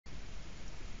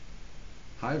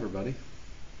Hi everybody.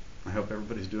 I hope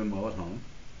everybody's doing well at home.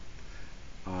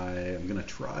 I am going to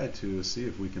try to see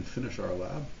if we can finish our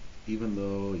lab, even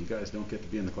though you guys don't get to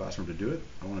be in the classroom to do it.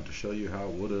 I wanted to show you how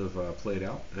it would have played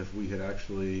out if we had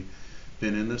actually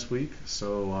been in this week.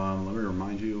 So let me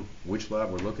remind you which lab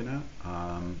we're looking at.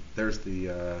 There's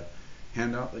the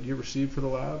handout that you received for the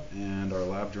lab, and our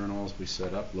lab journals we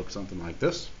set up look something like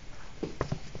this.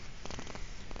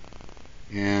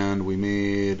 And we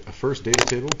made a first data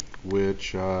table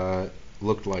which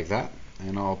looked like that,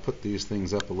 and I'll put these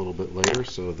things up a little bit later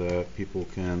so that people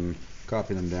can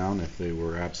copy them down if they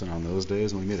were absent on those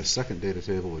days. And we made a second data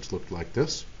table which looked like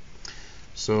this.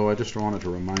 So I just wanted to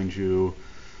remind you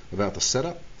about the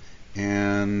setup,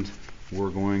 and we're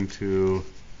going to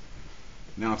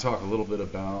now talk a little bit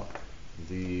about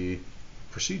the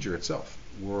procedure itself.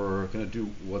 We're going to do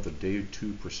what the day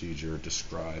 2 procedure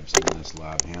describes in this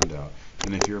lab handout.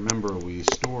 And if you remember, we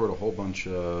stored a whole bunch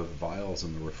of vials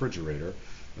in the refrigerator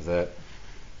that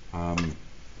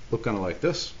look kind of like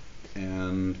this,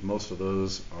 and most of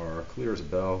those are clear as a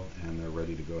bell, and they're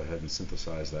ready to go ahead and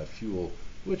synthesize that fuel,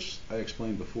 which I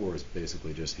explained before is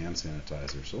basically just hand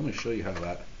sanitizer. So let me show you how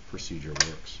that procedure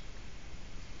works.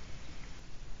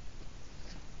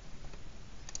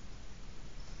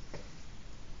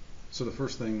 So the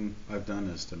first thing I've done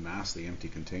is to mask the empty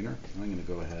container. I'm going to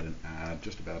go ahead and add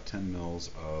just about 10 mils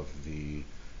of the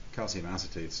calcium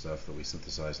acetate stuff that we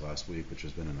synthesized last week, which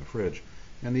has been in the fridge.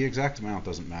 And the exact amount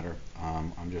doesn't matter.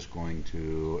 I'm just going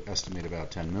to estimate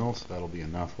about 10 mils. That'll be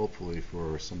enough, hopefully,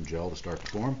 for some gel to start to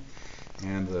form.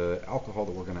 And the alcohol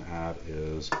that we're going to add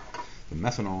is the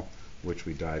methanol, which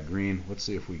we dyed green. Let's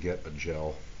see if we get a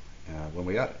gel when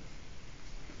we add it.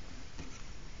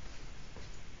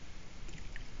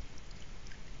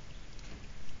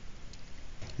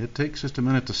 It takes just a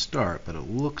minute to start, but it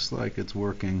looks like it's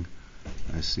working.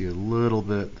 I see a little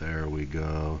bit. There we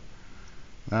go.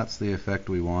 That's the effect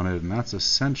we wanted, and that's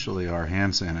essentially our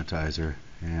hand sanitizer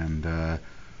and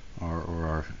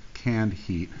our canned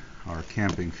heat, our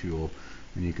camping fuel.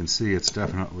 And you can see it's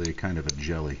definitely kind of a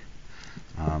jelly.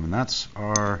 And that's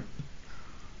our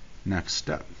next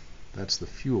step. That's the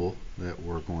fuel that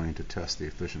we're going to test the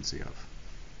efficiency of.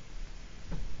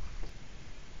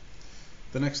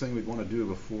 The next thing we'd want to do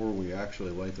before we actually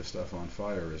light the stuff on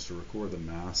fire is to record the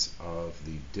mass of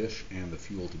the dish and the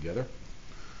fuel together.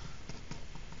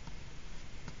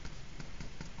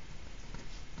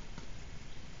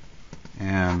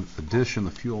 And the dish and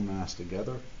the fuel mass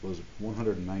together was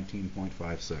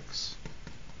 119.56.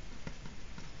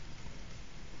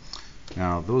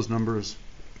 Now those numbers,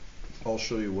 I'll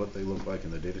show you what they look like in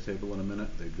the data table in a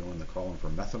minute. They go in the column for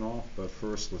methanol, but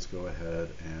first let's go ahead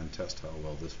and test how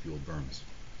well this fuel burns.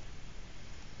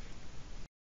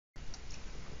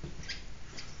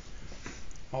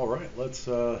 All right, let's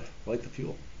light the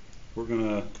fuel. We're going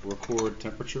to record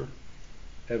temperature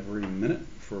every minute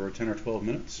for 10 or 12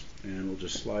 minutes, and we'll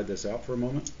just slide this out for a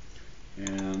moment.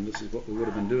 And this is what we would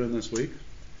have been doing this week.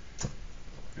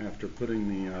 After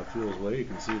putting the fuels away, you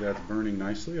can see that's burning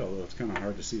nicely, although it's kind of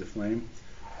hard to see the flame.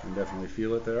 You can definitely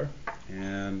feel it there.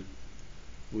 And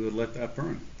we would let that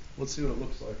burn. Let's see what it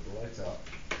looks like with the lights out.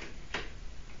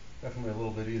 Definitely a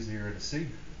little bit easier to see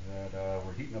that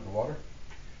we're heating up the water.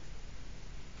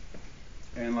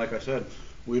 And like I said,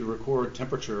 we'd record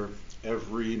temperature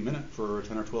every minute for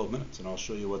 10 or 12 minutes, and I'll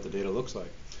show you what the data looks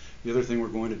like. The other thing we're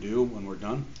going to do when we're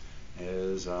done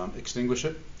is extinguish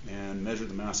it and measure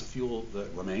the mass of fuel that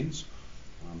remains.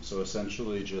 So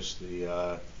essentially just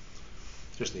the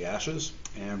ashes,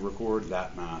 and record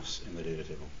that mass in the data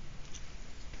table.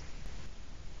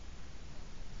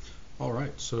 All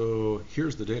right, so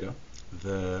here's the data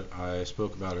that I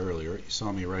spoke about earlier. You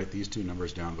saw me write these two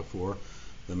numbers down before.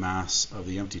 The mass of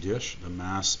the empty dish, the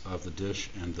mass of the dish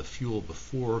and the fuel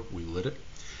before we lit it.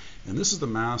 And this is the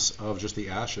mass of just the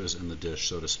ashes in the dish,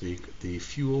 so to speak, the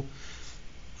fuel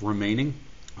remaining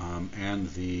and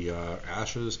the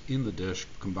ashes in the dish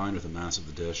combined with the mass of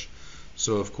the dish.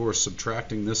 So of course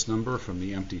subtracting this number from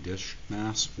the empty dish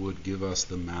mass would give us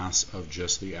the mass of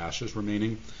just the ashes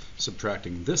remaining.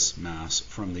 Subtracting this mass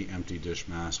from the empty dish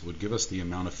mass would give us the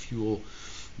amount of fuel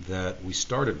that we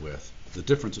started with. The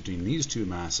difference between these two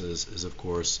masses is of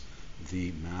course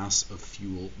the mass of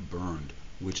fuel burned,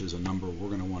 which is a number we're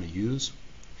going to want to use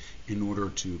in order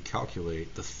to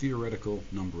calculate the theoretical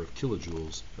number of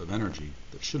kilojoules of energy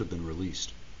that should have been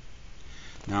released.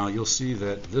 Now you'll see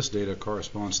that this data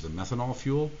corresponds to the methanol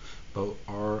fuel, but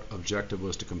our objective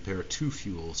was to compare two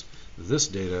fuels. This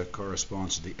data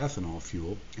corresponds to the ethanol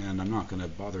fuel, and I'm not going to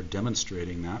bother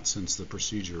demonstrating that since the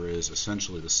procedure is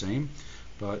essentially the same,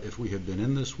 but if we had been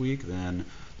in this week, then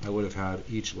I would have had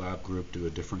each lab group do a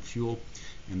different fuel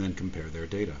and then compare their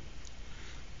data.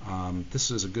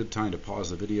 This is a good time to pause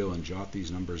the video and jot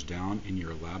these numbers down in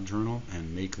your lab journal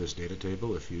and make this data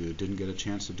table if you didn't get a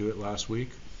chance to do it last week.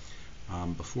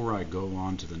 Before I go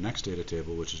on to the next data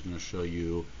table, which is going to show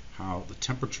you how the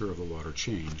temperature of the water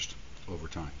changed over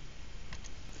time.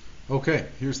 Okay,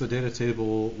 here's the data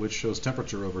table which shows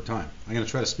temperature over time. I'm going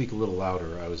to try to speak a little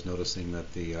louder. I was noticing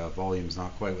that the volume is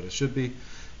not quite what it should be.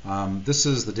 This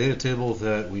is the data table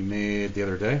that we made the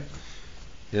other day.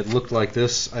 It looked like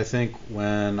this, I think,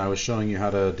 when I was showing you how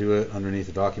to do it underneath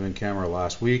the document camera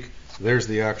last week. There's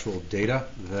the actual data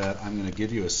that I'm going to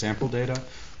give you as sample data.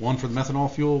 One for the methanol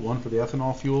fuel, one for the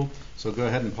ethanol fuel. So go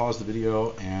ahead and pause the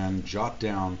video and jot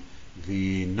down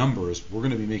the numbers. We're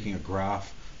going to be making a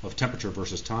graph of temperature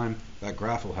versus time. That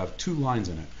graph will have two lines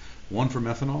in it, one for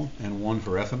methanol and one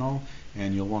for ethanol,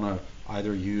 and you'll want to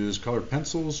either use colored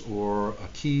pencils or a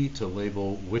key to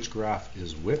label which graph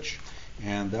is which,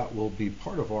 and that will be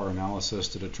part of our analysis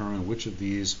to determine which of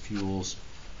these fuels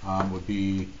would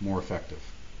be more effective.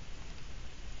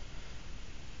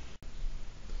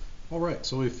 Alright,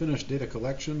 so we've finished data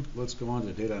collection. Let's go on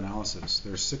to data analysis.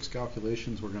 There's 6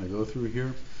 calculations we're going to go through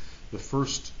here. The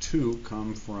first 2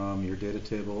 come from your data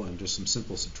table and just some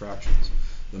simple subtractions.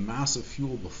 The mass of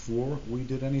fuel before we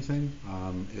did anything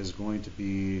is going to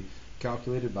be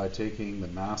calculated by taking the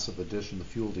mass of the dish and the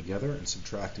fuel together and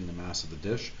subtracting the mass of the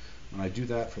dish. When I do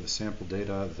that for the sample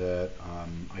data that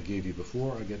I gave you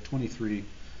before, I get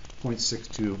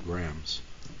 23.62 grams.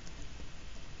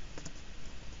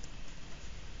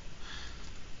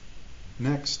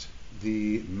 Next,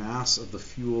 the mass of the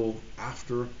fuel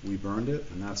after we burned it,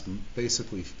 and that's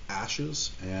basically ashes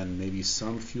and maybe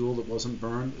some fuel that wasn't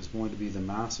burned, is going to be the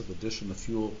mass of the dish and the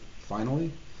fuel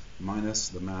finally, minus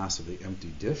the mass of the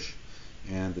empty dish.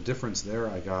 And the difference there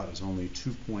I got is only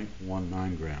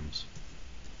 2.19 grams.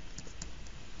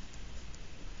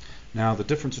 Now the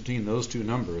difference between those two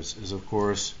numbers is of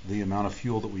course the amount of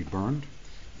fuel that we burned,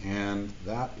 and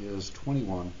that is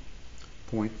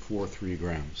 21.43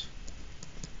 grams.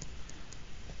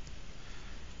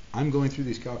 I'm going through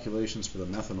these calculations for the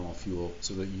methanol fuel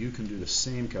so that you can do the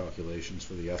same calculations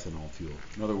for the ethanol fuel.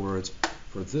 In other words,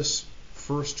 for this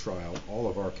first trial, all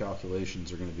of our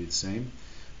calculations are going to be the same,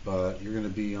 but you're going to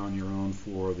be on your own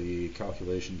for the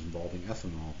calculations involving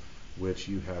ethanol, which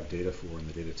you have data for in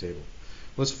the data table.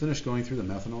 Let's finish going through the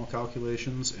methanol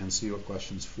calculations and see what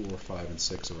questions 4, 5, and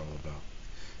 6 are all about.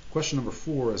 Question number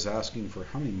 4 is asking for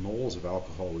how many moles of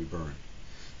alcohol we burn.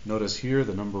 Notice here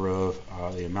the number of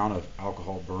the amount of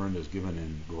alcohol burned is given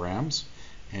in grams,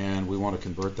 and we want to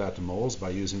convert that to moles by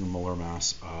using the molar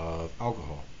mass of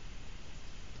alcohol.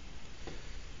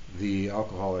 The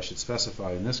alcohol I should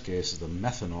specify in this case is the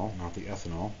methanol, not the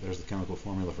ethanol. There's the chemical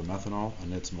formula for methanol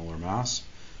and its molar mass.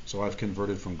 So I've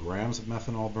converted from grams of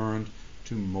methanol burned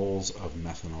to moles of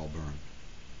methanol burned.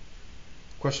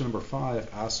 Question number 5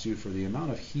 asks you for the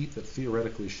amount of heat that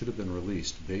theoretically should have been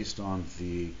released based on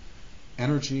the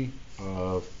energy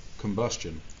of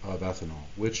combustion of ethanol,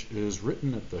 which is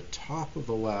written at the top of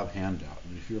the lab handout.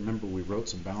 And if you remember, we wrote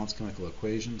some balanced chemical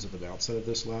equations at the outset of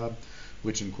this lab,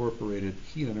 which incorporated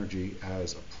heat energy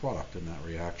as a product in that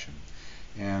reaction.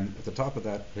 And at the top of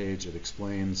that page, it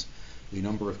explains the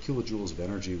number of kilojoules of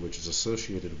energy which is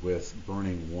associated with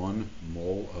burning 1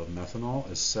 mole of methanol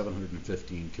is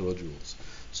 715 kilojoules.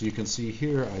 So you can see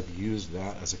here I've used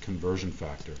that as a conversion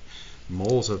factor.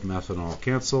 Moles of methanol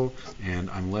cancel, and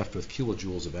I'm left with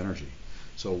kilojoules of energy.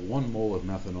 So 1 mole of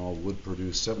methanol would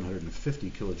produce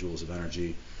 750 kilojoules of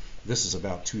energy. This is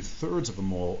about 2/3 of a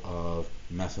mole of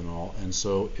methanol, and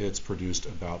so it's produced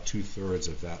about 2/3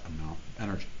 of that amount of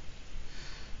energy.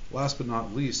 Last but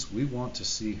not least, we want to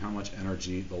see how much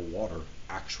energy the water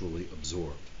actually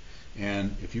absorbed.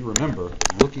 And if you remember,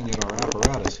 looking at our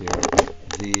apparatus here,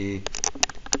 the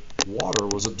water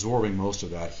was absorbing most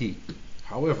of that heat.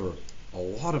 However, a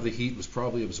lot of the heat was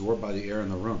probably absorbed by the air in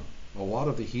the room. A lot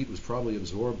of the heat was probably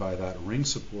absorbed by that ring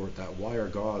support, that wire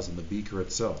gauze in the beaker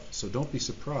itself. So don't be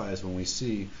surprised when we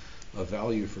see a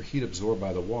value for heat absorbed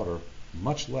by the water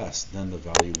much less than the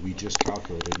value we just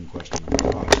calculated in question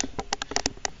number 5.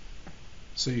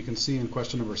 So you can see in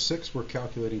question number 6, we're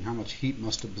calculating how much heat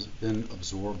must have been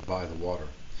absorbed by the water.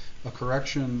 A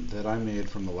correction that I made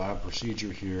from the lab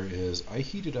procedure here is I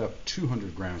heated up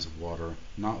 200 grams of water,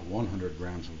 not 100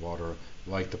 grams of water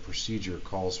like the procedure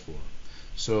calls for.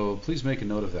 So please make a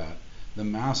note of that. The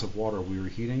mass of water we were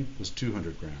heating was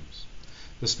 200 grams.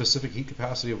 The specific heat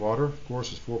capacity of water, of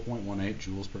course, is 4.18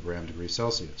 joules per gram degree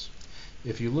Celsius.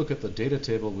 If you look at the data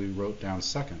table we wrote down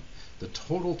second, the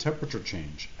total temperature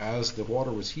change as the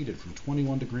water was heated from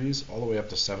 21 degrees all the way up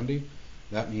to 70,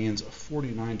 that means a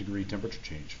 49 degree temperature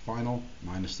change, final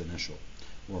minus initial,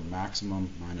 or maximum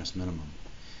minus minimum.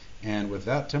 And with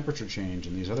that temperature change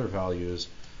and these other values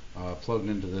plugged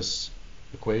into this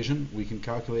equation, we can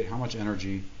calculate how much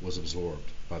energy was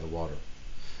absorbed by the water.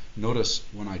 Notice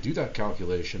when I do that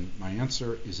calculation, my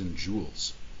answer is in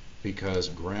joules, because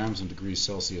grams and degrees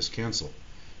Celsius cancel.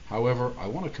 However, I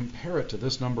want to compare it to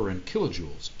this number in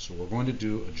kilojoules, so we're going to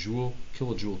do a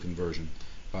joule-kilojoule conversion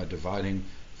by dividing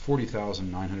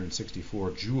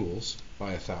 40,964 joules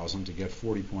by 1,000 to get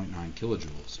 40.9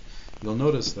 kilojoules. You'll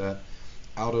notice that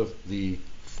out of the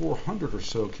 400 or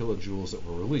so kilojoules that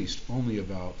were released, only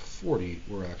about 40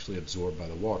 were actually absorbed by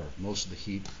the water. Most of the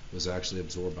heat was actually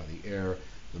absorbed by the air,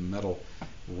 the metal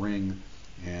ring,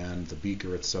 and the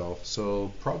beaker itself.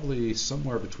 So probably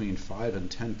somewhere between 5 and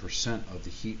 10% of the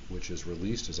heat which is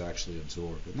released is actually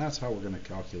absorbed. And that's how we're going to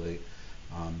calculate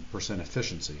percent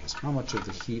efficiency, is how much of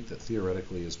the heat that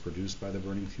theoretically is produced by the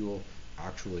burning fuel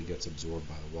actually gets absorbed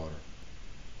by the water.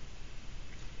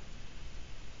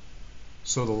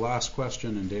 So the last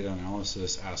question in data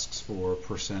analysis asks for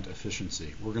percent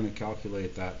efficiency. We're going to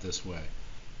calculate that this way.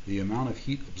 The amount of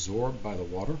heat absorbed by the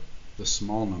water, the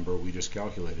small number we just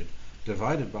calculated,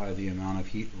 divided by the amount of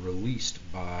heat released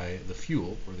by the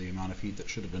fuel, or the amount of heat that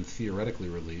should have been theoretically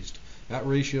released. That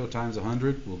ratio times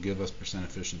 100 will give us percent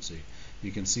efficiency.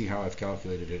 You can see how I've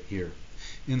calculated it here.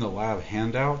 In the lab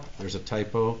handout, there's a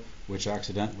typo which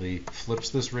accidentally flips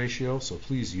this ratio, so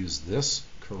please use this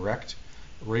correct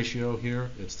ratio here.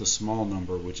 It's the small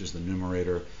number, which is the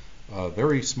numerator. A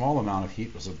very small amount of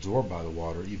heat was absorbed by the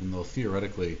water, even though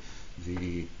theoretically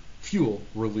the fuel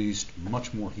released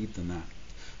much more heat than that.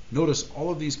 Notice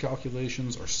all of these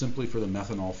calculations are simply for the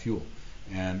methanol fuel,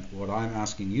 and what I'm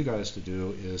asking you guys to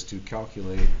do is to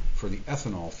calculate for the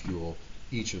ethanol fuel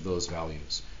each of those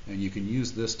values. And you can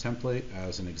use this template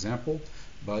as an example,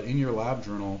 but in your lab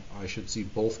journal I should see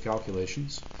both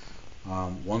calculations.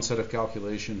 One set of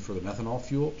calculation for the methanol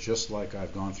fuel, just like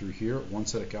I've gone through here, one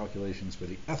set of calculations for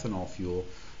the ethanol fuel,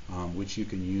 which you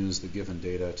can use the given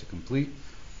data to complete.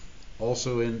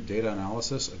 Also in data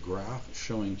analysis, a graph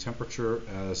showing temperature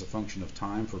as a function of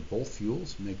time for both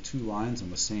fuels. Make two lines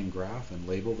on the same graph and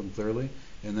label them clearly,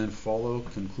 and then follow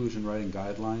conclusion writing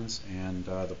guidelines and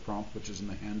the prompt which is in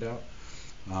the handout.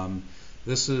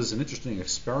 This is an interesting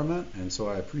experiment, and so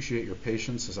I appreciate your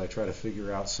patience as I try to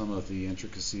figure out some of the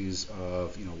intricacies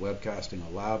of webcasting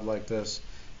a lab like this.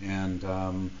 And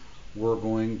we're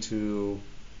going to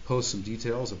post some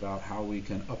details about how we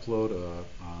can upload a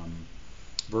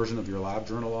version of your lab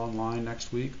journal online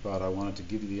next week, but I wanted to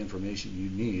give you the information you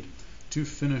need to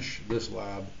finish this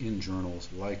lab in journals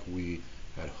like we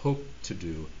had hoped to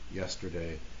do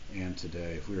yesterday and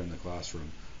today if we were in the classroom.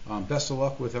 Best of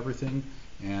luck with everything,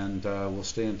 and we'll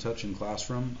stay in touch in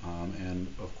classroom,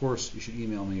 and of course you should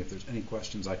email me if there's any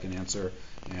questions I can answer,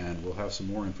 and we'll have some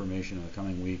more information in the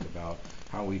coming week about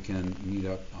how we can meet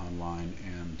up online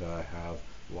and have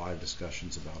live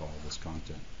discussions about all of this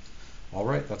content. All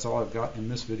right, that's all I've got in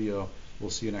this video.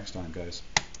 We'll see you next time, guys.